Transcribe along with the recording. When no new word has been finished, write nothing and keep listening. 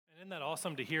Isn't that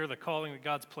awesome to hear the calling that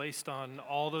God's placed on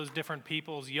all those different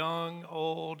people's, young,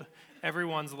 old,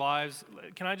 everyone's lives?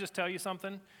 Can I just tell you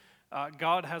something?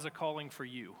 God has a calling for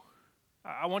you.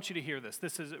 I want you to hear this.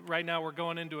 Right now we're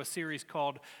going into a series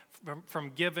called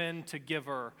From Given to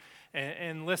Giver.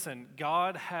 And listen,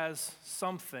 God has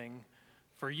something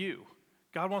for you.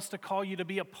 God wants to call you to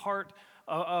be a part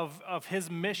of his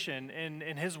mission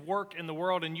and his work in the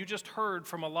world. And you just heard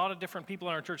from a lot of different people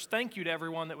in our church. Thank you to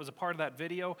everyone that was a part of that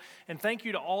video. And thank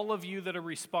you to all of you that are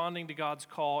responding to God's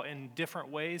call in different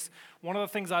ways. One of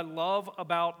the things I love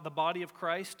about the body of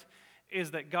Christ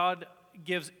is that God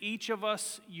gives each of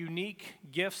us unique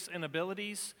gifts and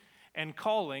abilities and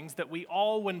callings that we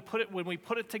all, when we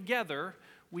put it together,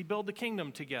 we build the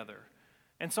kingdom together.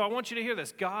 And so I want you to hear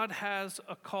this. God has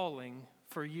a calling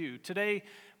for you. Today,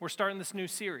 we're starting this new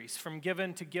series, From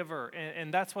Given to Giver,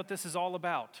 and that's what this is all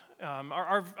about.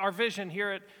 Our vision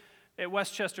here at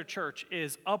Westchester Church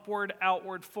is upward,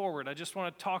 outward, forward. I just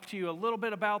want to talk to you a little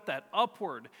bit about that.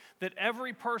 Upward, that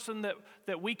every person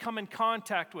that we come in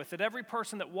contact with, that every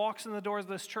person that walks in the doors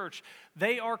of this church,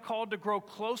 they are called to grow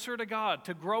closer to God,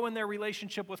 to grow in their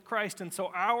relationship with Christ. And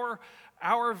so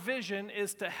our vision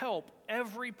is to help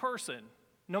every person,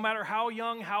 no matter how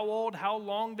young, how old, how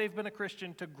long they've been a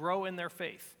Christian, to grow in their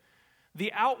faith.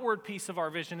 The outward piece of our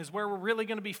vision is where we're really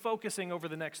going to be focusing over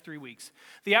the next 3 weeks.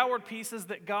 The outward piece is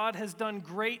that God has done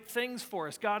great things for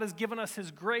us. God has given us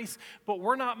his grace, but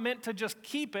we're not meant to just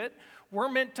keep it. We're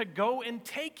meant to go and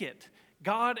take it.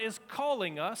 God is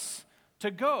calling us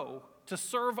to go, to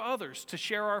serve others, to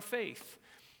share our faith.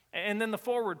 And then the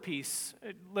forward piece,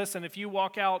 listen, if you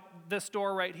walk out this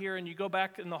door right here and you go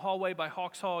back in the hallway by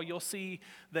Hawks Hall, you'll see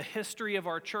the history of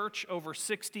our church over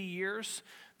 60 years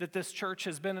that this church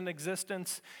has been in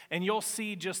existence. And you'll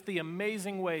see just the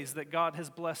amazing ways that God has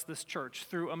blessed this church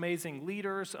through amazing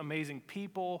leaders, amazing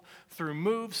people, through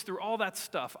moves, through all that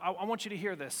stuff. I want you to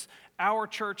hear this. Our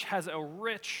church has a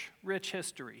rich, rich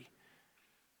history.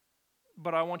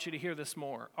 But I want you to hear this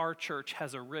more. Our church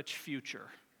has a rich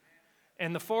future.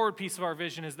 And the forward piece of our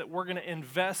vision is that we're going to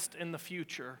invest in the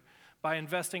future by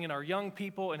investing in our young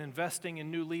people and investing in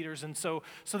new leaders. And so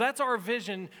that's our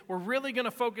vision. We're really going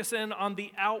to focus in on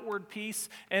the outward piece.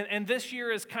 And this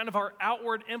year is kind of our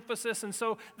outward emphasis. And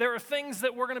so there are things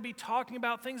that we're going to be talking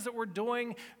about, things that we're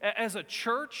doing as a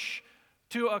church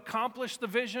to accomplish the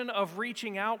vision of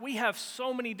reaching out. We have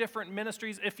so many different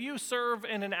ministries. If you serve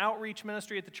in an outreach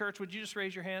ministry at the church, would you just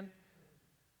raise your hand?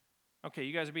 Okay,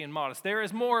 you guys are being modest. There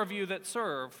is more of you that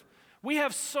serve. We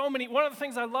have so many. One of the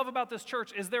things I love about this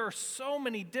church is there are so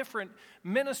many different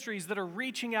ministries that are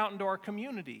reaching out into our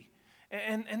community.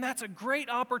 And that's a great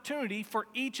opportunity for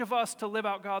each of us to live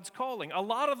out God's calling. A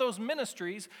lot of those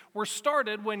ministries were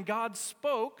started when God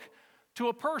spoke to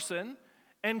a person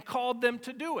and called them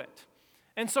to do it.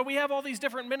 And so we have all these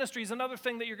different ministries. Another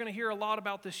thing that you're going to hear a lot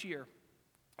about this year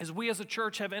is we as a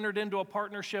church have entered into a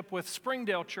partnership with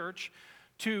Springdale Church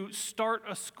to start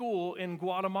a school in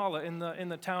Guatemala, in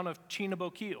the town of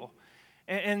Chinaboquil.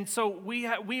 And so we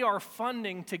are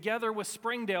funding, together with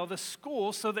Springdale, the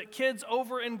school so that kids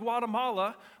over in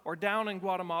Guatemala, or down in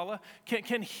Guatemala,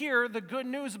 can hear the good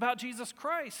news about Jesus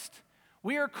Christ.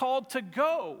 We are called to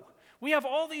go. We have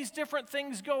all these different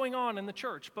things going on in the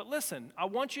church. But listen, I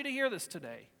want you to hear this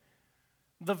today.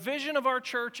 The vision of our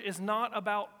church is not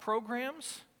about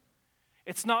programs.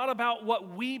 It's not about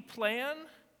what we plan.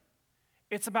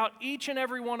 It's about each and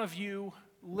every one of you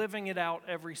living it out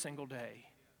every single day.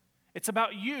 It's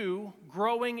about you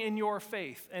growing in your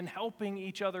faith and helping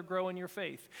each other grow in your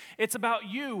faith. It's about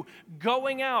you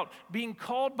going out, being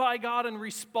called by God and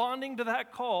responding to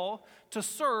that call to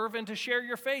serve and to share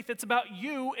your faith. It's about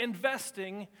you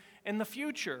investing in the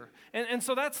future. And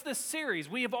so that's this series.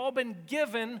 We have all been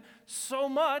given so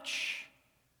much,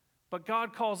 but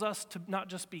God calls us to not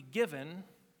just be given,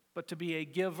 but to be a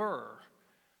giver.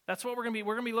 That's what we're going to be.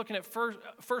 We're going to be looking at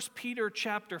 1 Peter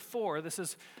chapter 4. This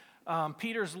is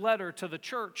Peter's letter to the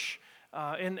church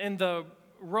in the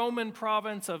Roman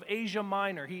province of Asia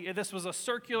Minor. This was a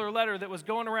circular letter that was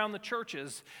going around the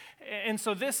churches. And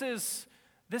so this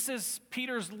is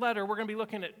Peter's letter. We're going to be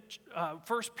looking at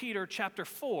 1 Peter chapter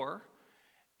 4.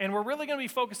 And we're really going to be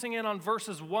focusing in on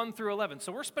verses 1 through 11.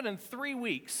 So we're spending 3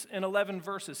 weeks in 11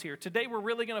 verses here. Today we're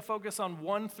really going to focus on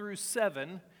 1 through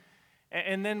 7.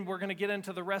 And then we're going to get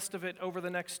into the rest of it over the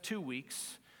next 2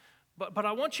 weeks. But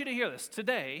I want you to hear this.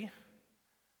 Today,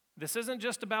 this isn't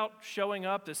just about showing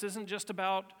up. This isn't just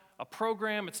about a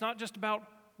program. It's not just about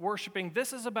worshiping.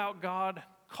 This is about God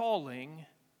calling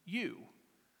you.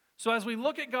 So as we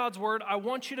look at God's word, I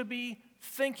want you to be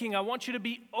thinking. I want you to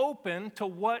be open to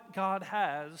what God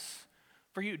has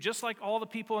for you. Just like all the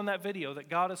people in that video that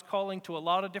God is calling to a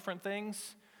lot of different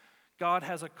things, God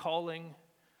has a calling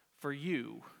for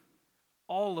you.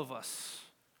 All of us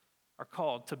are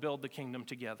called to build the kingdom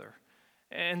together.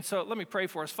 And so let me pray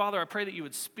for us. Father, I pray that you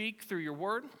would speak through your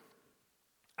word.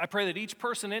 I pray that each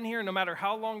person in here, no matter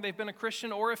how long they've been a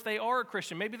Christian or if they are a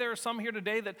Christian, maybe there are some here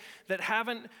today that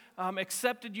haven't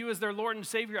accepted you as their Lord and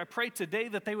Savior. I pray today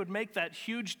that they would make that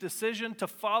huge decision to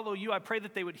follow you. I pray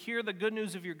that they would hear the good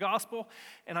news of your gospel,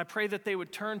 and I pray that they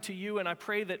would turn to you, and I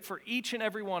pray that for each and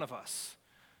every one of us,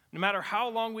 no matter how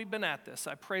long we've been at this,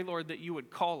 I pray, Lord, that you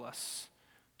would call us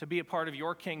to be a part of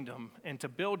your kingdom and to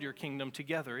build your kingdom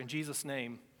together. In Jesus'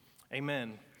 name,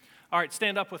 amen. All right,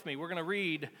 stand up with me. We're going to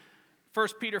read 1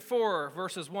 Peter 4,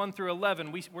 verses 1 through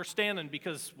 11. We're standing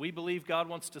because we believe God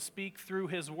wants to speak through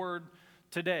his word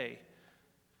today.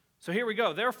 So here we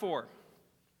go. Therefore,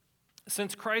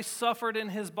 since Christ suffered in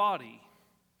his body,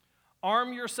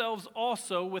 arm yourselves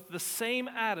also with the same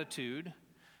attitude,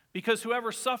 because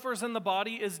whoever suffers in the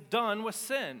body is done with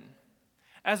sin.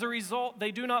 As a result,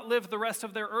 they do not live the rest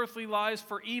of their earthly lives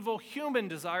for evil human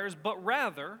desires, but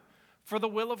rather for the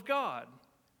will of God.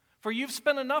 For you've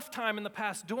spent enough time in the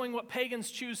past doing what pagans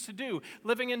choose to do,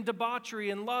 living in debauchery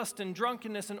and lust and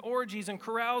drunkenness and orgies and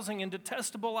carousing and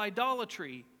detestable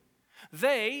idolatry.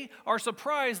 They are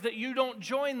surprised that you don't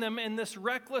join them in this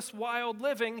reckless, wild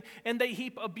living, and they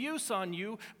heap abuse on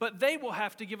you, but they will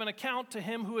have to give an account to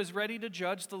him who is ready to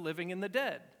judge the living and the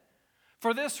dead.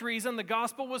 For this reason, the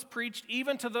gospel was preached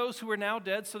even to those who are now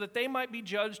dead, so that they might be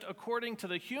judged according to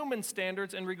the human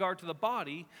standards in regard to the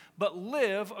body, but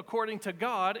live according to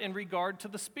God in regard to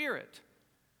the spirit.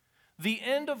 The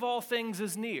end of all things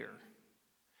is near.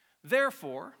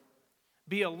 Therefore,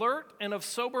 be alert and of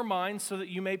sober mind so that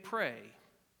you may pray.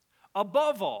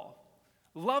 Above all,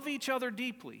 love each other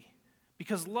deeply,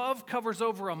 because love covers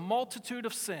over a multitude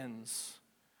of sins.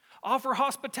 Offer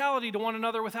hospitality to one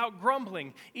another without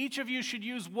grumbling. Each of you should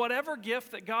use whatever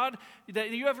gift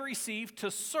that you have received to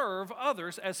serve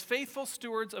others as faithful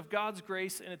stewards of God's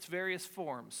grace in its various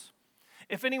forms.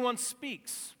 If anyone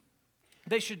speaks,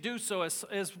 they should do so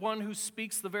as one who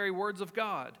speaks the very words of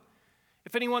God.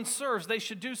 If anyone serves, they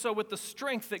should do so with the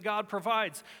strength that God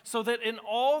provides, so that in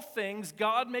all things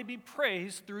God may be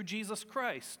praised through Jesus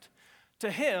Christ.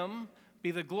 To him be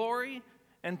the glory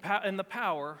and the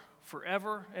power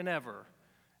forever and ever.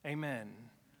 Amen.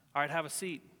 All right, have a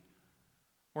seat.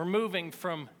 We're moving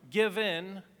from give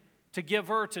in to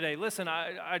giver today. Listen,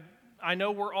 I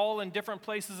know we're all in different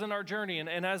places in our journey,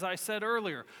 and as I said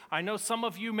earlier, I know some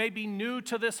of you may be new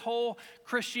to this whole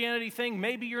Christianity thing.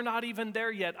 Maybe you're not even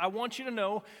there yet. I want you to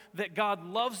know that God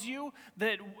loves you,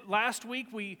 that last week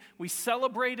we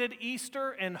celebrated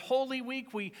Easter, and Holy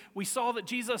Week we saw that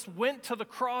Jesus went to the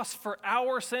cross for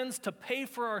our sins, to pay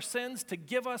for our sins, to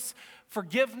give us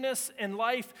forgiveness and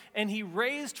life, and he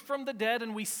raised from the dead,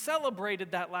 and we celebrated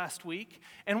that last week,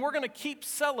 and we're going to keep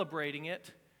celebrating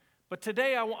it. But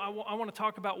today I want to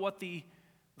talk about what the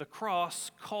cross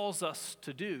calls us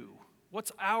to do.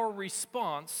 What's our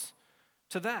response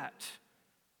to that?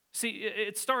 See,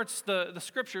 the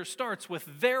scripture starts with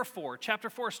therefore. Chapter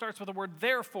 4 starts with the word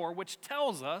therefore, which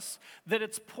tells us that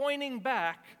it's pointing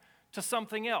back to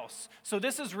something else. So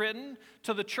this is written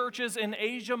to the churches in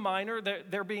Asia Minor.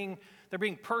 They're being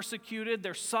persecuted.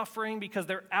 They're suffering because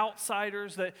they're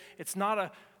outsiders. That it's not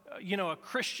a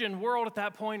Christian world at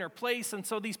that point or place. And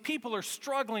so these people are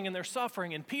struggling and they're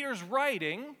suffering. And Peter's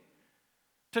writing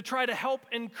to try to help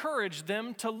encourage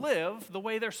them to live the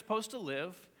way they're supposed to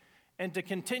live and to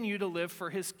continue to live for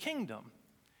his kingdom.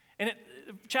 And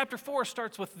chapter 4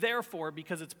 starts with therefore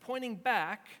because it's pointing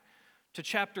back to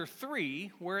chapter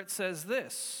 3 where it says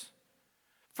this: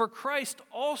 For Christ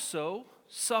also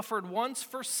suffered once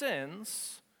for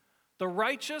sins, the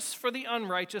righteous for the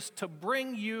unrighteous, to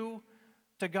bring you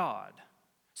to God.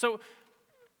 So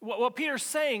what Peter's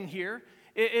saying here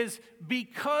is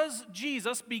because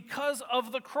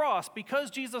of the cross,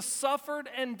 because Jesus suffered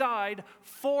and died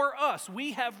for us,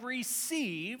 we have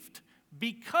received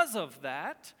because of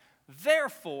that.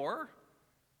 Therefore,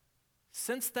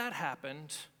 since that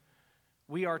happened,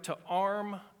 we are to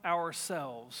arm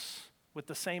ourselves with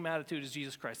the same attitude as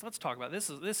Jesus Christ. Let's talk about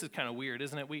this. This is kind of weird,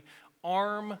 isn't it? We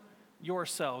arm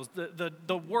yourselves.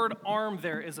 The word arm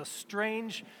there is a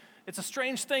strange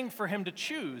thing for him to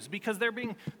choose because they're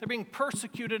being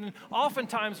persecuted, and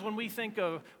oftentimes when we think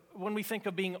of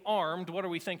being armed, what are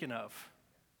we thinking of?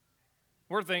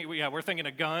 We're thinking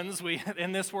of guns.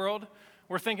 In this world,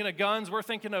 we're thinking of guns. We're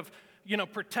thinking of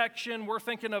protection. We're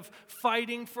thinking of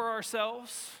fighting for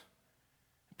ourselves.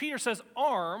 Peter says,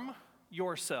 arm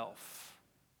yourself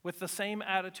with the same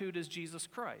attitude as Jesus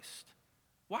Christ.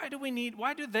 Why do we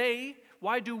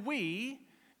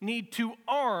need to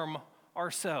arm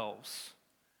ourselves?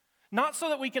 Not so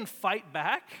that we can fight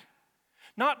back,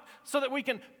 not so that we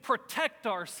can protect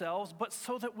ourselves, but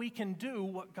so that we can do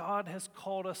what God has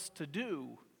called us to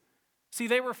do. See,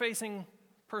 they were facing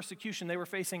persecution. They were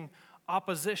facing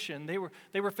opposition. They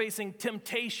were facing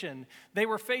temptation. They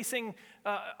were facing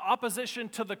opposition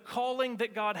to the calling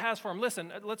that God has for them.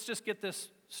 Listen, let's just get this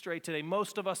straight today.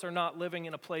 Most of us are not living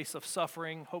in a place of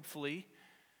suffering, hopefully,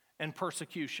 and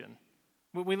persecution.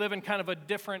 We live in kind of a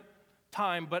different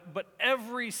time, but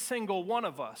every single one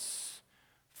of us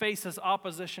faces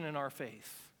opposition in our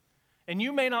faith. And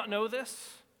you may not know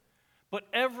this, but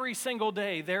every single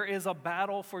day there is a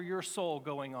battle for your soul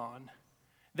going on.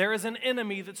 There is an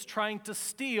enemy that's trying to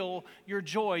steal your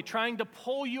joy, trying to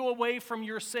pull you away from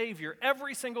your Savior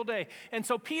every single day. And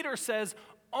so Peter says,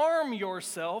 arm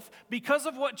yourself because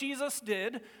of what Jesus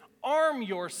did. Arm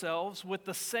yourselves with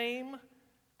the same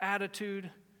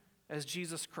attitude as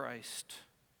Jesus Christ.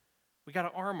 We got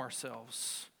to arm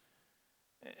ourselves.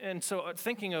 And so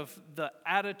thinking of the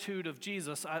attitude of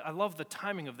Jesus, I love the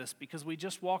timing of this because we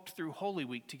just walked through Holy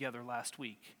Week together last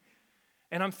week.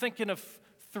 And I'm thinking of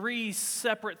three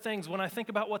separate things. When I think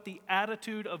about what the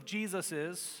attitude of Jesus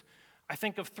is, I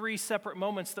think of three separate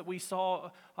moments that we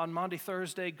saw on Maundy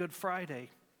Thursday, Good Friday.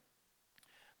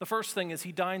 The first thing is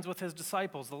he dines with his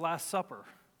disciples, the Last Supper.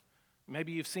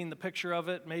 Maybe you've seen the picture of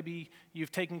it. Maybe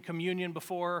you've taken communion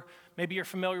before. Maybe you're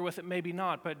familiar with it, maybe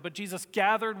not. But Jesus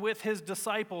gathered with his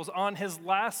disciples on his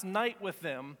last night with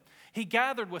them. He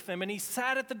gathered with them and he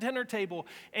sat at the dinner table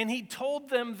and he told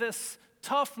them this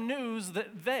tough news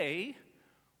that they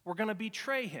were going to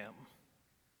betray him.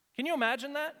 Can you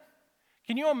imagine that?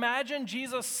 Can you imagine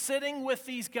Jesus sitting with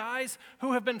these guys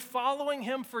who have been following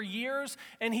him for years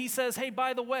and he says, hey,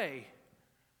 by the way,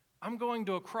 I'm going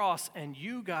to a cross and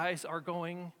you guys are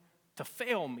going to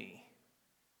fail me.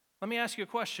 Let me ask you a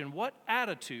question. What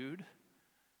attitude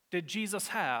did Jesus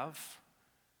have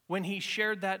when he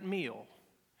shared that meal?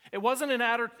 It wasn't an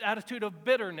attitude of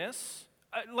bitterness.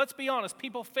 Let's be honest,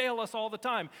 people fail us all the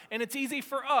time. And it's easy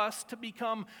for us to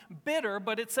become bitter,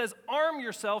 but it says arm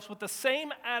yourselves with the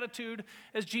same attitude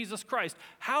as Jesus Christ.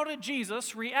 How did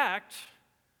Jesus react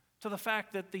to the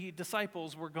fact that the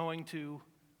disciples were going to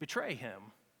betray him?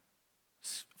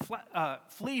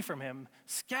 Flee from him,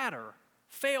 scatter,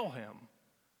 fail him.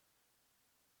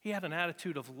 He had an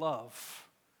attitude of love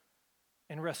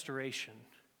and restoration.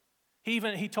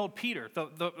 He told Peter,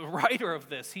 the writer of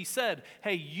this, he said,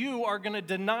 hey, you are going to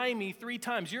deny me 3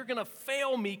 times. You're going to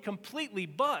fail me completely,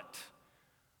 but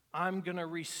I'm going to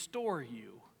restore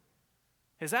you.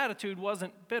 His attitude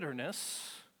wasn't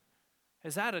bitterness.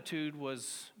 His attitude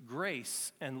was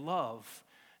grace and love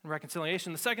and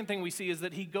reconciliation. The second thing we see is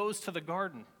that he goes to the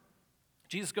garden.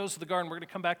 Jesus goes to the garden. We're going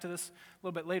to come back to this a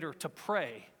little bit later, to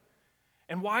pray.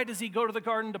 And why does he go to the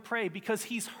garden to pray? Because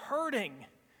he's hurting.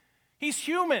 He's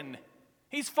human.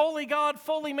 He's fully God,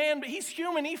 fully man, but he's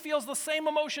human. He feels the same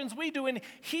emotions we do, and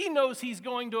he knows he's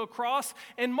going to a cross,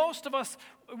 and most of us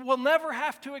will never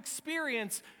have to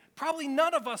experience, probably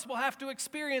none of us will have to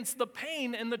experience the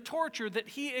pain and the torture that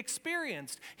he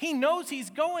experienced. He knows he's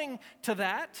going to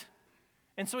that,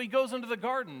 and so he goes into the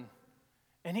garden,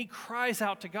 and he cries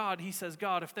out to God. He says,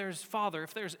 God, if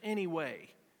there's any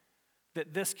way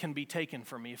that this can be taken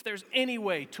from me, if there's any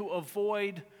way to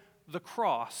avoid the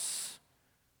cross,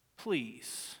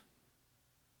 please.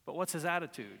 But what's his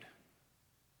attitude?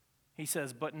 He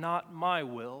says, but not my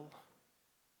will,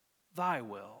 thy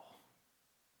will.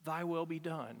 Thy will be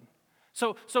done.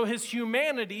 So his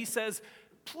humanity says,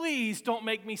 please don't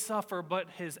make me suffer, but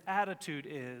his attitude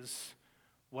is,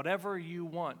 whatever you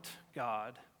want,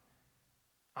 God,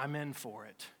 I'm in for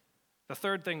it. The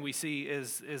third thing we see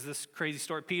is this crazy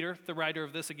story. Peter, the writer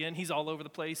of this again, he's all over the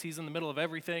place. He's in the middle of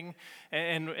everything.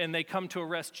 And they come to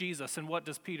arrest Jesus. And what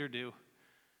does Peter do?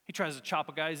 He tries to chop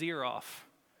a guy's ear off.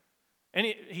 And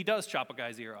he does chop a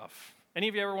guy's ear off. Any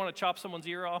of you ever want to chop someone's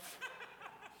ear off?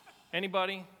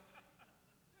 Anybody?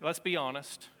 Let's be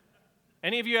honest.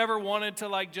 Any of you ever wanted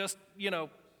to just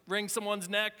wring someone's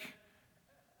neck?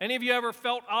 Any of you ever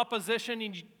felt opposition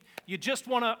and you just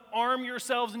want to arm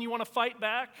yourselves and you want to fight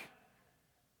back?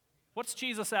 What's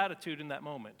Jesus' attitude in that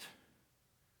moment?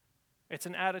 It's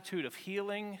an attitude of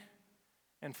healing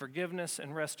and forgiveness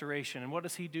and restoration. And what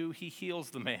does he do? He heals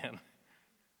the man.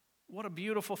 What a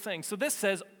beautiful thing. So this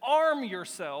says, arm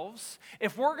yourselves.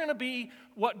 If we're going to be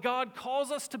what God calls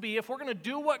us to be, if we're going to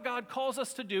do what God calls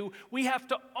us to do, we have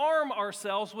to arm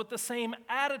ourselves with the same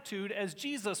attitude as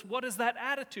Jesus. What is that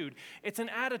attitude? It's an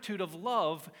attitude of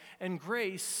love and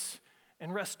grace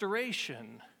and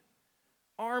restoration.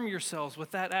 Arm yourselves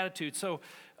with that attitude. So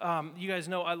you guys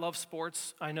know I love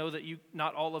sports. I know that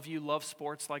not all of you love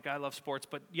sports like I love sports,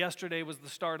 but yesterday was the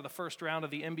start of the first round of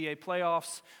the NBA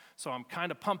playoffs, so I'm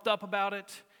kind of pumped up about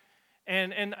it.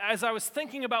 And as I was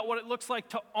thinking about what it looks like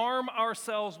to arm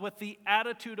ourselves with the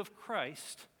attitude of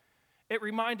Christ, it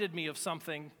reminded me of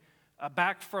something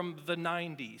back from the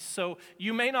 90s. So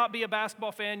you may not be a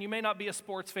basketball fan, you may not be a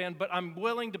sports fan, but I'm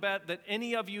willing to bet that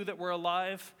any of you that were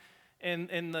alive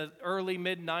in the early,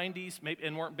 mid-90s, maybe,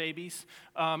 and weren't babies,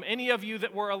 any of you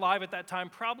that were alive at that time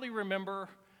probably remember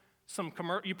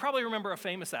you probably remember a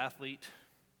famous athlete,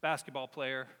 basketball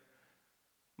player,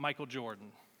 Michael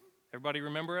Jordan. Everybody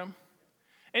remember him?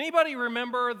 Anybody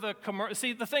remember the commercial?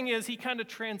 See, the thing is, he kind of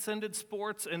transcended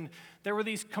sports, and there were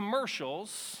these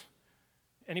commercials.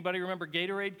 Anybody remember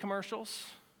Gatorade commercials?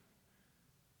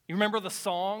 You remember the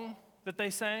song that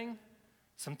they sang?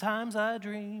 Sometimes I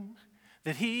dream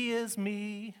that he is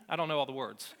me. I don't know all the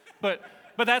words, but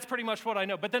that's pretty much what I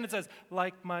know. But then it says,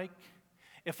 like Mike,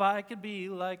 if I could be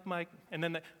like Mike. And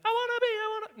then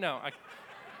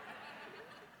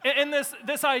And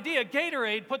this idea,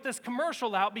 Gatorade put this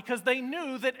commercial out because they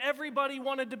knew that everybody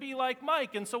wanted to be like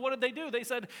Mike. And so what did they do? They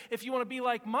said, if you want to be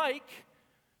like Mike,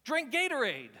 drink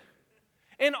Gatorade.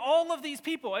 And all of these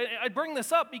people, I bring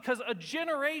this up because a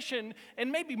generation,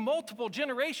 and maybe multiple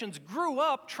generations, grew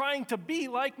up trying to be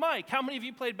like Mike. How many of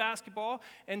you played basketball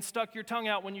and stuck your tongue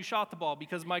out when you shot the ball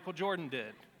because Michael Jordan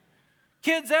did?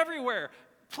 Kids everywhere,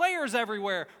 players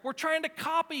everywhere were trying to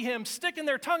copy him, sticking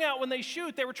their tongue out when they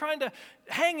shoot. They were trying to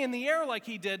hang in the air like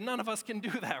he did. None of us can do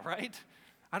that, right?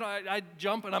 I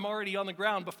jump and I'm already on the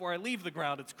ground before I leave the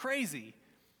ground. It's crazy.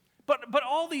 But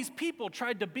all these people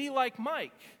tried to be like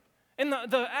Mike. And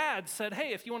the ad said,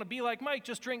 hey, if you want to be like Mike,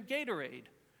 just drink Gatorade.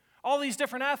 All these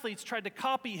different athletes tried to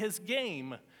copy his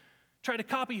game, tried to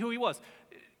copy who he was.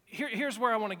 Here's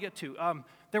where I want to get to.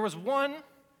 There was one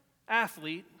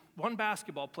athlete, one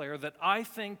basketball player that I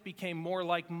think became more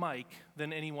like Mike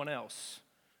than anyone else.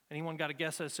 Anyone got a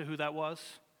guess as to who that was?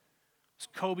 It was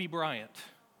Kobe Bryant.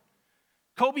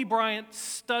 Kobe Bryant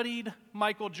studied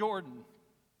Michael Jordan.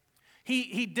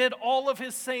 He did all of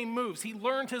his same moves. He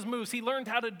learned his moves. He learned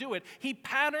how to do it. He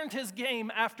patterned his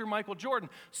game after Michael Jordan.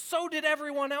 So did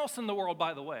everyone else in the world,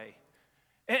 by the way.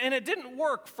 And it didn't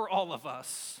work for all of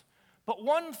us. But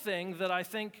one thing that I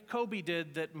think Kobe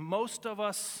did that most of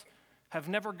us have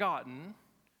never gotten,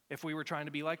 if we were trying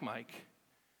to be like Mike,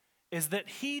 is that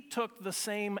he took the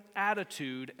same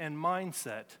attitude and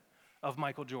mindset of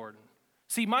Michael Jordan.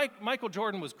 See, Michael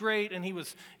Jordan was great, and he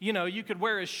was, you could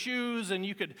wear his shoes, and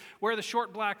you could wear the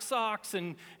short black socks,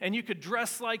 and you could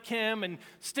dress like him, and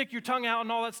stick your tongue out and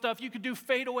all that stuff. You could do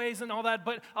fadeaways and all that,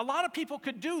 but a lot of people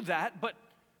could do that, but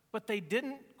they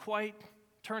didn't quite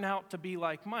turn out to be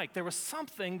like Mike. There was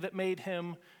something that made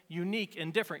him unique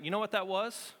and different. You know what that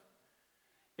was?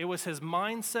 It was his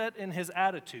mindset and his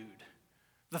attitude.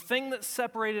 The thing that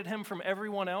separated him from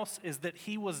everyone else is that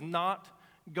he was not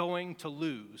going to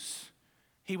lose.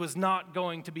 He was not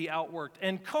going to be outworked.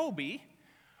 And Kobe,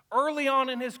 early on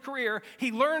in his career,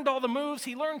 he learned all the moves.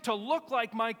 He learned to look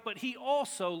like Mike, but he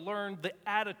also learned the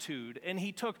attitude. And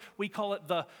he took, we call it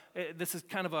this is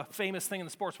kind of a famous thing in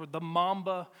the sports world, the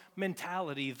Mamba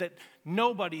mentality, that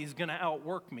nobody's going to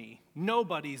outwork me.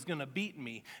 Nobody's going to beat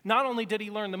me. Not only did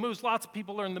he learn the moves, lots of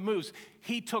people learn the moves,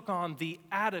 he took on the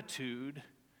attitude,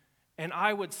 and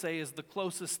I would say is the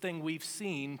closest thing we've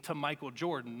seen to Michael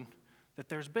Jordan that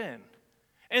there's been.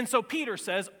 And so Peter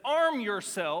says, arm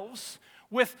yourselves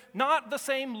with not the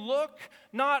same look,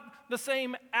 not the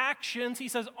same actions. He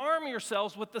says, arm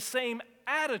yourselves with the same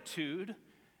attitude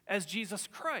as Jesus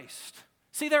Christ.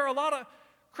 See, there are a lot of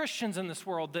Christians in this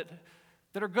world that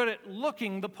are good at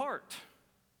looking the part.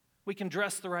 We can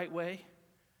dress the right way.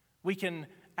 We can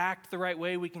act the right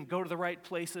way. We can go to the right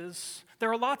places.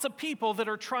 There are lots of people that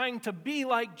are trying to be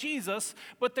like Jesus,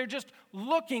 but they're just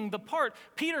looking the part.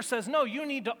 Peter says, no, you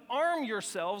need to arm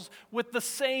yourselves with the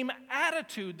same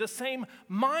attitude, the same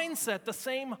mindset, the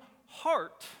same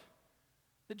heart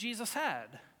that Jesus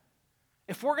had.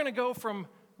 If we're going to go from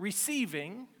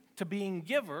receiving to being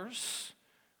givers,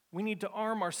 we need to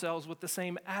arm ourselves with the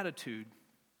same attitude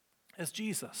as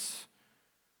Jesus.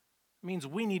 It means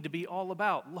we need to be all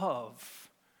about love,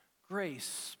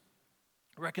 grace,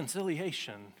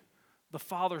 reconciliation, the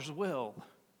Father's will,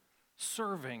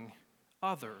 serving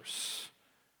others.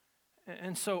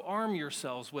 And so arm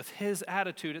yourselves with his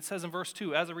attitude. It says in verse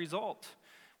 2, as a result,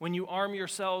 when you arm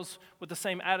yourselves with the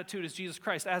same attitude as Jesus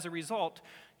Christ, as a result,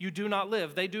 you do not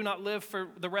live. They do not live for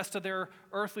the rest of their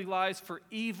earthly lives for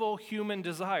evil human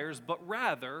desires, but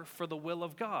rather for the will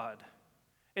of God.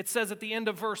 It says at the end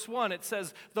of verse 1, it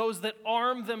says, those that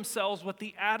arm themselves with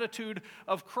the attitude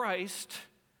of Christ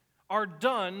are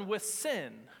done with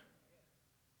sin.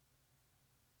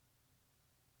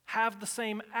 Have the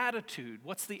same attitude.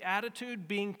 What's the attitude?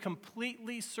 Being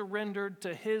completely surrendered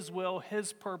to His will,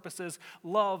 His purposes,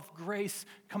 love, grace,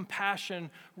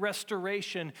 compassion,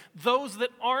 restoration. Those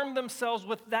that arm themselves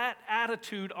with that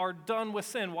attitude are done with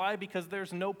sin. Why? Because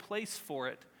there's no place for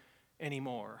it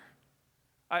anymore.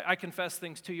 I confess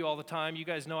things to you all the time. You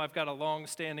guys know I've got a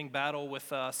long-standing battle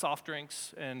with soft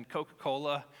drinks and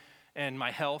Coca-Cola and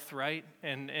my health, right?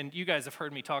 And you guys have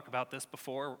heard me talk about this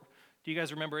before. Do you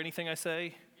guys remember anything I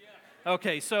say? Yeah.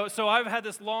 Okay, so I've had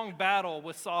this long battle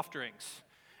with soft drinks.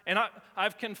 And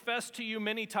I've confessed to you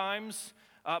many times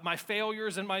my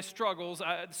failures and my struggles.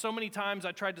 So many times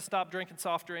I tried to stop drinking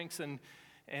soft drinks and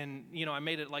I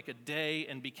made it like a day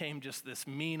and became just this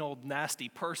mean old nasty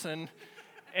person.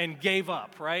 And gave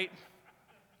up, right?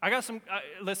 I got some,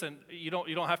 listen, you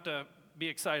don't have to be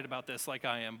excited about this like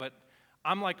I am, but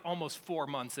I'm like almost 4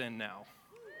 months in now.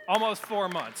 Almost 4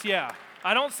 months, yeah.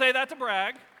 I don't say that to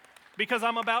brag because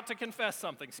I'm about to confess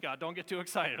something, Scott. Don't get too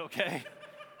excited, okay?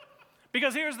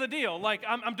 Because here's the deal, like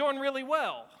I'm doing really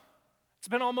well. It's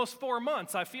been almost 4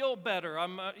 months. I feel better.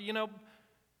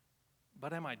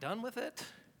 But am I done with it?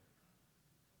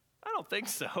 I don't think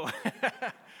so.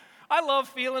 I love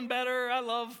feeling better. I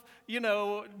love,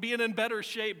 being in better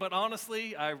shape. But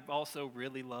honestly, I also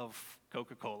really love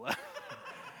Coca-Cola.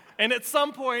 And at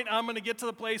some point, I'm going to get to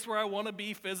the place where I want to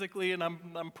be physically, and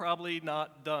I'm probably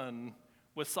not done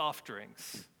with soft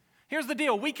drinks. Here's the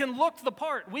deal. We can look the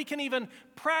part. We can even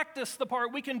practice the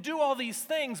part. We can do all these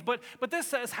things. But this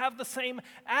says have the same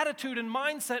attitude and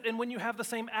mindset. And when you have the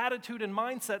same attitude and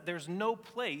mindset, there's no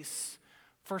place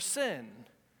for sin.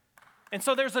 And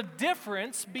so there's a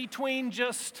difference between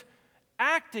just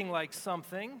acting like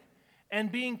something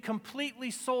and being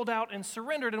completely sold out and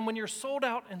surrendered. And when you're sold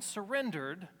out and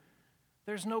surrendered,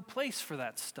 there's no place for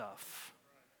that stuff.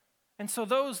 And so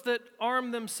those that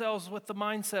arm themselves with the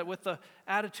mindset, with the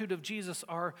attitude of Jesus,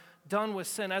 are done with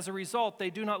sin. As a result, they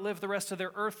do not live the rest of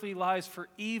their earthly lives for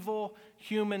evil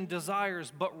human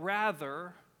desires, but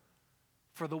rather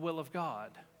for the will of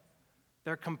God.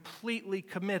 They're completely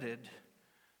committed.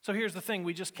 So here's the thing,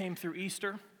 we just came through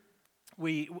Easter.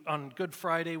 On Good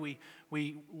Friday, we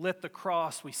lit the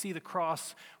cross, we see the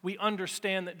cross. We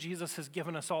understand that Jesus has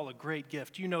given us all a great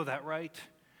gift. You know that, right?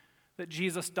 That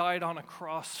Jesus died on a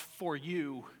cross for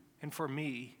you and for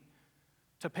me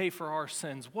to pay for our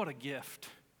sins. What a gift.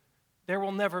 There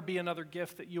will never be another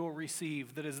gift that you will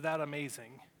receive that is that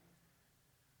amazing.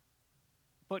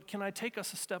 But can I take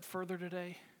us a step further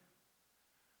today?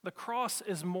 The cross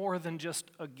is more than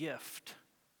just a gift.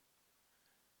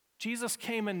 Jesus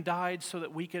came and died so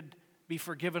that we could be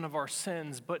forgiven of our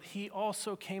sins, but He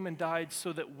also came and died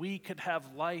so that we could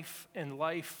have life and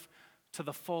life to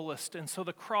the fullest. And so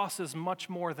the cross is much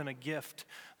more than a gift.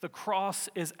 The cross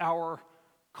is our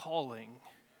calling.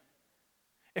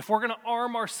 If we're going to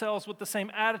arm ourselves with the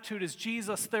same attitude as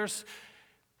Jesus,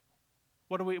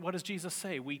 what does Jesus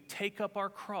say? We take up our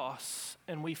cross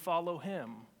and we follow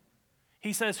Him.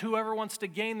 He says, whoever wants to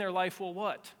gain their life will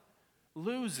what?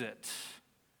 Lose it.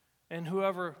 And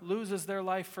whoever loses their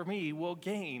life for me will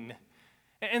gain.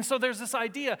 And so there's this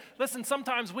idea, listen,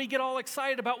 sometimes we get all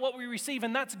excited about what we receive,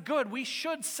 and that's good. We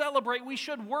should celebrate, we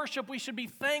should worship, we should be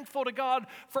thankful to God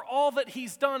for all that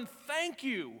He's done. Thank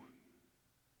you.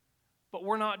 But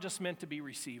we're not just meant to be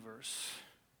receivers.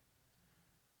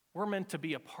 We're meant to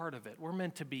be a part of it. We're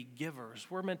meant to be givers.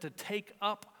 We're meant to take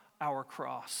up our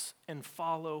cross and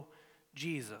follow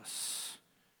Jesus.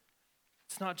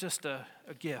 It's not just a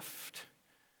gift.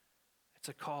 It's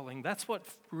a calling. That's what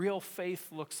real faith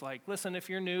looks like. Listen, if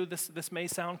you're new, this may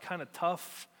sound kind of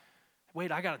tough.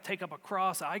 Wait, I got to take up a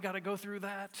cross. I got to go through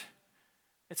that.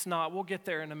 It's not. We'll get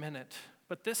there in a minute.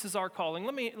 But this is our calling.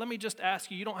 Let me just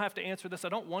ask you. You don't have to answer this. I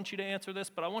don't want you to answer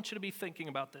this, but I want you to be thinking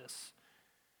about this.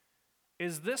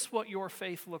 Is this what your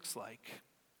faith looks like?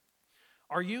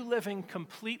 Are you living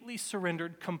completely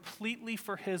surrendered, completely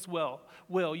for His will?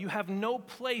 You have no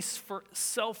place for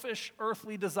selfish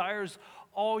earthly desires.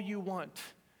 All you want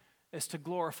is to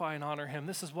glorify and honor Him.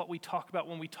 This is what we talk about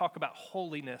when we talk about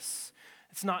holiness.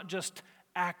 It's not just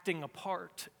acting a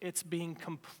part. It's being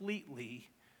completely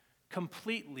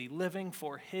living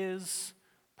for His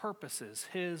purposes,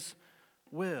 His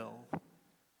will.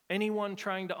 Anyone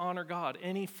trying to honor God,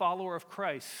 any follower of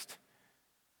Christ,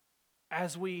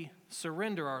 as we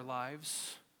surrender our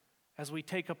lives, as we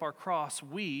take up our cross,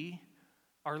 we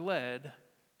are led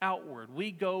outward.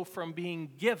 We go from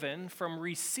being given, from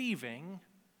receiving,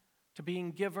 to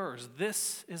being givers.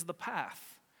 This is the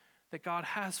path that God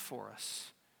has for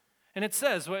us. And it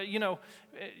says, well,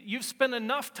 you've spent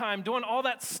enough time doing all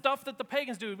that stuff that the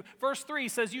pagans do. Verse 3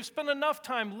 says, you've spent enough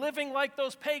time living like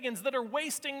those pagans that are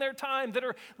wasting their time, that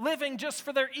are living just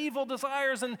for their evil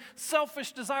desires and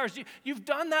selfish desires. You've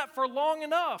done that for long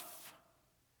enough.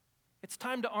 It's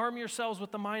time to arm yourselves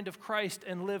with the mind of Christ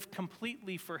and live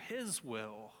completely for His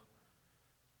will.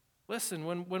 Listen,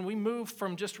 when we move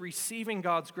from just receiving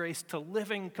God's grace to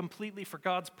living completely for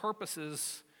God's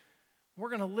purposes, we're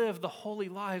going to live the holy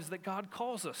lives that God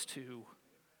calls us to.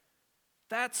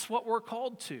 That's what we're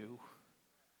called to.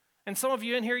 And some of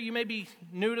you in here, you may be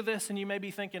new to this and you may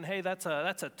be thinking, hey, that's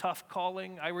a tough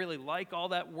calling. I really like all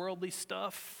that worldly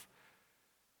stuff.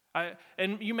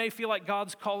 And you may feel like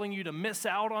God's calling you to miss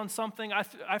out on something.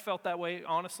 I felt that way,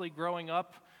 honestly, growing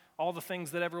up. All the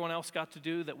things that everyone else got to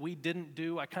do that we didn't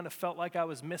do, I kind of felt like I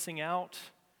was missing out.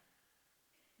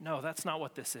 No, that's not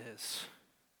what this is.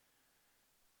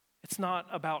 It's not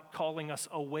about calling us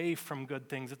away from good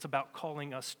things. It's about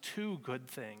calling us to good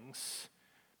things.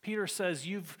 Peter says,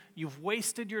 you've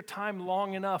wasted your time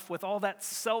long enough with all that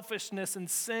selfishness and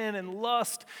sin and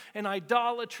lust and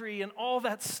idolatry and all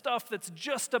that stuff that's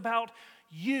just about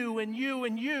you and you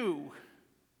and you.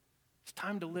 It's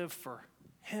time to live for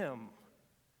Him.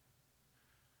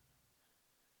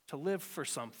 To live for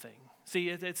something.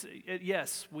 See,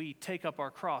 yes, we take up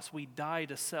our cross. We die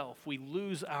to self. We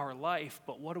lose our life.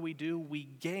 But what do? We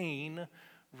gain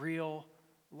real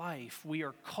life. We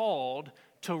are called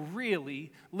to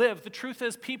really live. The truth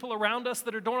is, people around us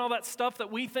that are doing all that stuff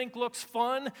that we think looks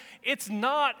fun, it's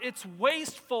not. It's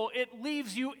wasteful. It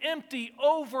leaves you empty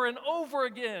over and over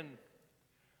again.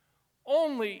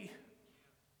 Only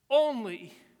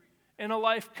in a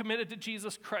life committed to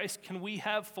Jesus Christ can we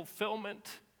have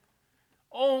fulfillment.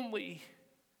 Only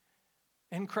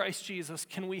in Christ Jesus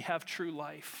can we have true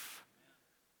life.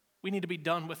 We need to be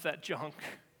done with that junk.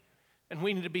 And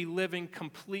we need to be living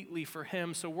completely for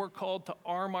Him. So we're called to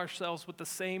arm ourselves with the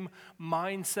same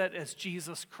mindset as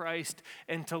Jesus Christ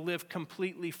and to live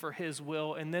completely for His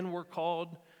will. And then we're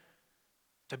called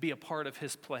to be a part of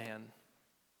His plan.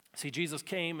 See, Jesus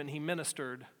came and He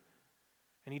ministered.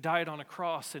 And He died on a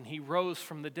cross and He rose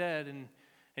from the dead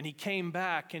and He came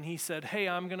back and He said, hey,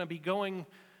 I'm going to be going,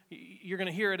 you're going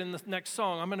to hear it in the next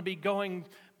song, I'm going to be going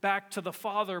back to the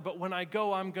Father, but when I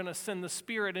go, I'm going to send the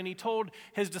Spirit. And He told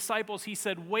His disciples, He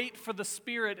said, wait for the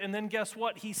Spirit. And then guess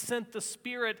what? He sent the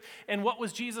Spirit. And what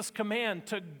was Jesus' command?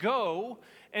 To go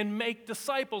and make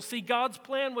disciples. See, God's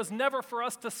plan was never for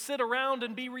us to sit around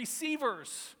and be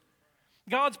receivers.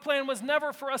 God's plan was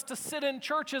never for us to sit in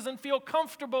churches and feel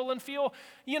comfortable and feel,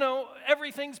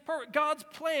 everything's perfect. God's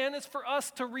plan is for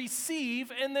us to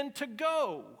receive and then to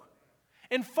go.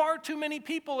 And far too many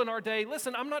people in our day,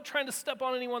 listen, I'm not trying to step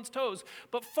on anyone's toes,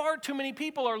 but far too many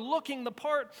people are looking the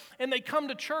part and they come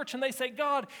to church and they say,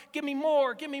 God, give me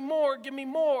more, give me more, give me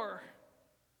more.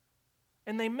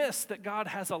 And they miss that God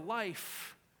has a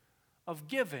life of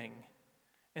giving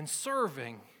and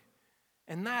serving,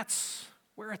 and that's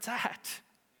where it's at.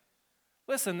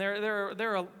 Listen,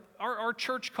 our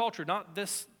church culture, not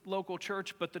this local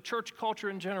church, but the church culture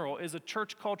in general, is a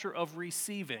church culture of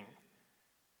receiving.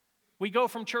 We go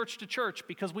from church to church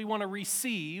because we want to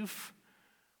receive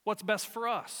what's best for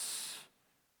us.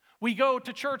 We go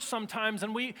to church sometimes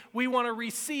and we want to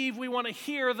receive, we want to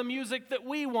hear the music that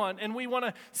we want, and we want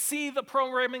to see the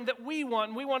programming that we want,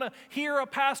 and we want to hear a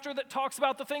pastor that talks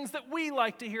about the things that we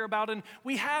like to hear about, and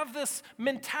we have this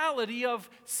mentality of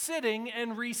sitting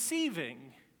and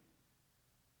receiving.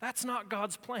 That's not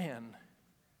God's plan.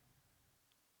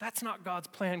 That's not God's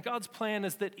plan. God's plan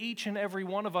is that each and every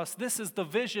one of us, this is the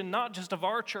vision not just of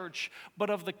our church,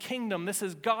 but of the kingdom. This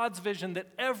is God's vision that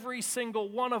every single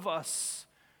one of us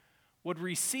would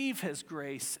receive His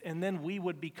grace, and then we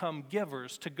would become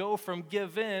givers, to go from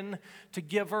give in to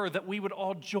giver, that we would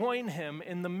all join Him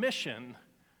in the mission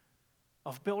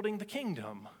of building the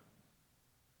kingdom.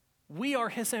 We are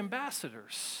His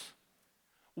ambassadors.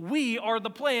 We are the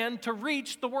plan to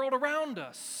reach the world around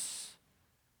us.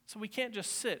 So we can't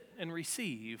just sit and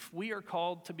receive. We are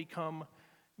called to become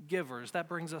givers. That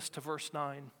brings us to verse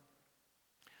 9.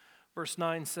 Verse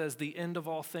 9 says, the end of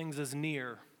all things is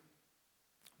near.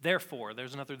 Therefore,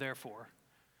 there's another therefore.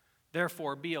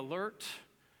 Therefore, be alert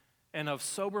and of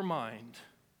sober mind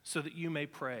so that you may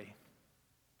pray.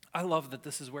 I love that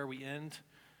this is where we end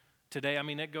today. I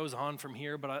mean, it goes on from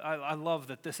here, but I love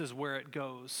that this is where it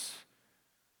goes.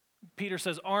 Peter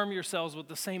says, arm yourselves with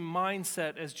the same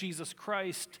mindset as Jesus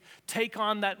Christ. Take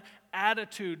on that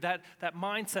attitude, that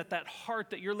mindset, that heart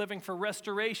that you're living for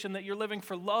restoration, that you're living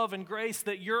for love and grace,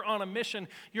 that you're on a mission,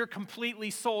 you're completely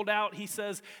sold out. He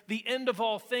says, the end of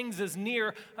all things is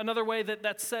near. Another way that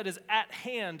that's said is at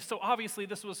hand. So obviously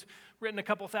this was written a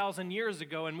couple thousand years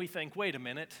ago, and we think, wait a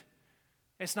minute,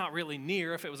 it's not really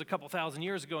near if it was a couple thousand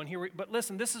years ago. But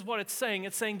listen, this is what it's saying.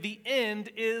 It's saying the end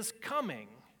is coming.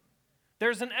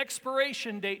 There's an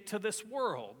expiration date to this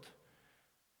world.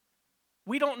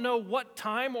 We don't know what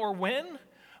time or when,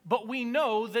 but we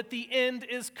know that the end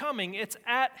is coming. It's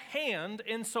at hand,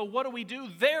 and so what do?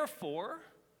 Therefore,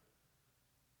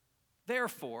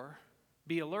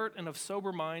 be alert and of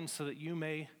sober mind so that you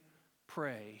may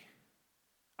pray.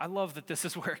 I love that this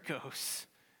is where it goes.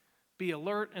 Be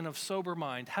alert and of sober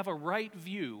mind. Have a right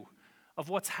view of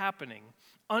what's happening.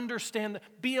 Understand,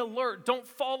 be alert. Don't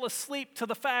fall asleep to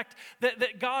the fact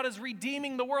that God is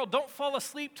redeeming the world. Don't fall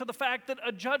asleep to the fact that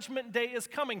a judgment day is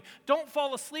coming. Don't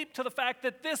fall asleep to the fact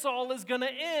that this all is going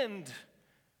to end.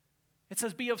 It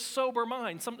says be of sober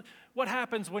mind. What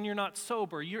happens when you're not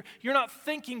sober? You're not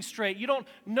thinking straight. You don't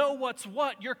know what's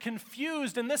what. You're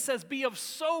confused. And this says be of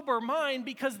sober mind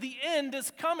because the end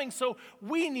is coming. So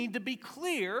we need to be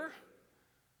clear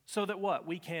so that what?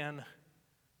 We can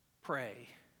pray.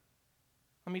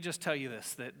 Let me just tell you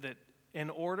this, that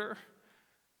in order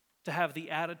to have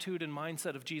the attitude and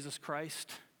mindset of Jesus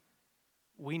Christ,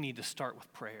 we need to start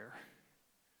with prayer.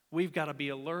 We've got to be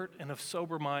alert and of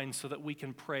sober mind so that we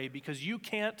can pray, because you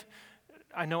can't,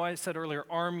 I know I said earlier,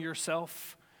 arm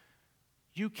yourself.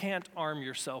 You can't arm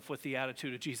yourself with the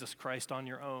attitude of Jesus Christ on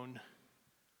your own.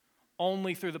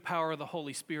 Only through the power of the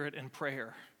Holy Spirit and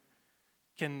prayer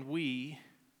can we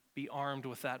be armed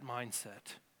with that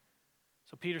mindset.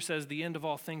 So Peter says, the end of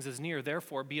all things is near.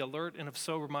 Therefore, be alert and of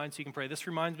sober mind so you can pray. This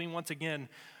reminds me once again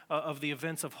of the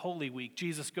events of Holy Week.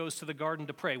 Jesus goes to the garden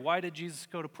to pray. Why did Jesus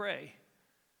go to pray?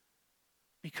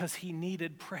 Because he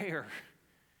needed prayer.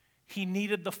 He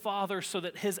needed the Father so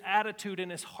that his attitude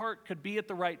and his heart could be at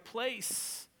the right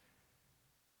place.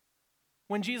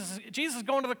 When Jesus is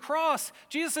going to the cross,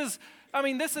 this is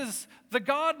the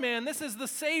God-man. This is the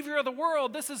Savior of the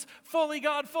world. This is fully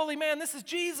God, fully man. This is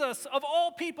Jesus. Of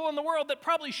all people in the world that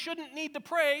probably shouldn't need to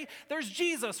pray, there's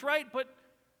Jesus, right? But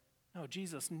no,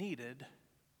 Jesus needed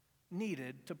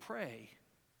to pray.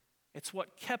 It's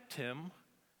what kept him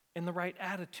in the right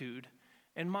attitude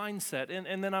and mindset.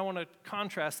 And then I want to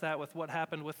contrast that with what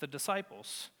happened with the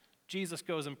disciples. Jesus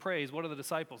goes and prays. What do the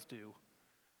disciples do?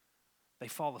 They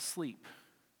fall asleep.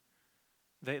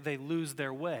 They lose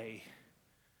their way.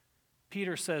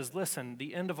 Peter says, listen,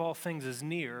 the end of all things is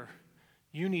near.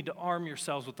 You need to arm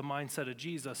yourselves with the mindset of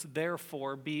Jesus.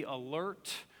 Therefore, be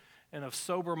alert and of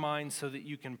sober mind so that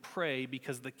you can pray,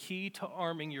 because the key to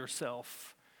arming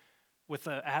yourself with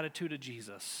the attitude of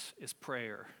Jesus is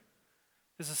prayer.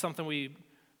 This is something we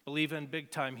believe in big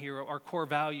time here. Our core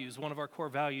values, one of our core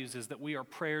values is that we are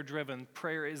prayer-driven.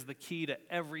 Prayer is the key to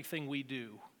everything we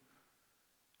do.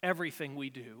 Everything we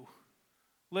do.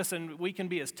 Listen, we can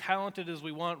be as talented as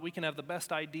we want. We can have the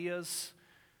best ideas.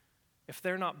 If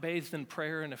they're not bathed in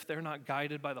prayer and if they're not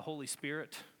guided by the Holy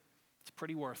Spirit, it's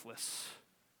pretty worthless.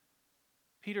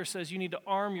 Peter says you need to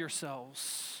arm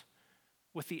yourselves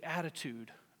with the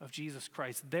attitude of Jesus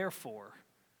Christ. Therefore,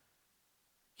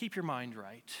 keep your mind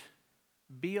right.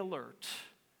 Be alert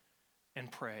and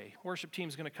pray. Worship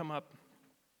team's going to come up.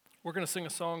 We're going to sing a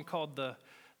song called the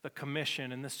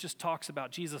Commission, and this just talks about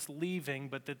Jesus leaving,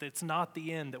 but that it's not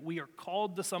the end, that we are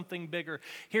called to something bigger.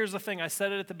 Here's the thing, I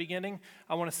said it at the beginning,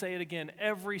 I want to say it again.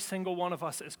 Every single one of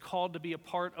us is called to be a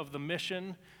part of the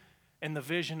mission and the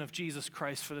vision of Jesus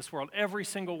Christ for this world. Every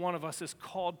single one of us is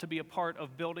called to be a part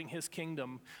of building his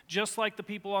kingdom. Just like the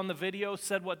people on the video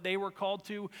said what they were called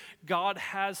to, God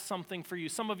has something for you.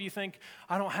 Some of you think,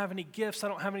 I don't have any gifts, I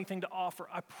don't have anything to offer.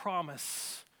 I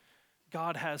promise,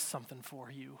 God has something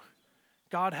for you.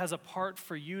 God has a part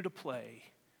for you to play.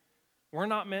 We're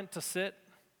not meant to sit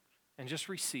and just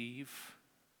receive.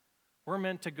 We're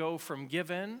meant to go from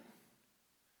given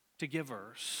to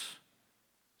givers.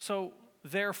 So,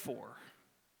 therefore,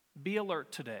 be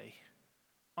alert today.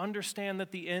 Understand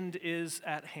that the end is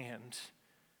at hand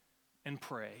and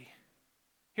pray.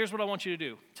 Here's what I want you to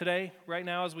do. Today, right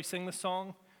now, as we sing this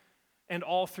song, and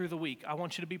all through the week, I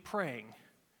want you to be praying.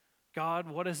 God,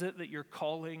 what is it that you're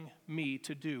calling me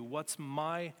to do? What's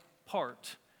my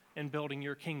part in building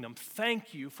your kingdom?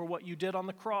 Thank you for what you did on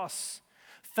the cross.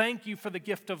 Thank you for the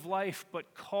gift of life,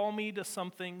 but call me to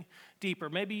something deeper.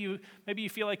 Maybe you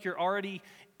feel like you're already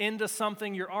into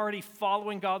something, you're already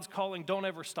following God's calling. Don't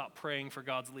ever stop praying for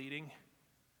God's leading.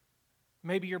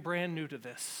 Maybe you're brand new to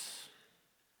this.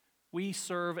 We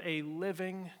serve a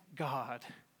living God,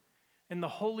 And the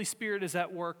Holy Spirit is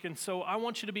at work. And so I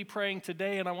want you to be praying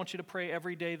today, and I want you to pray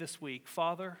every day this week.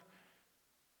 Father,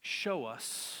 show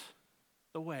us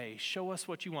the way. Show us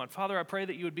what you want. Father, I pray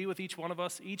that you would be with each one of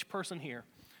us, each person here.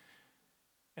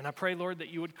 And I pray, Lord, that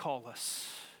you would call us.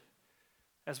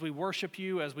 As we worship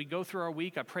you, as we go through our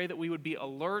week, I pray that we would be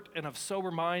alert and of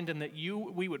sober mind, and that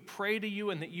we would pray to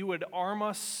you, and that you would arm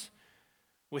us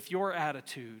with your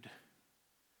attitude.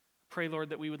 Pray, Lord,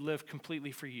 that we would live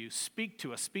completely for you. Speak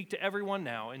to us. Speak to everyone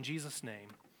now. In Jesus' name,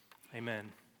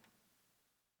 amen.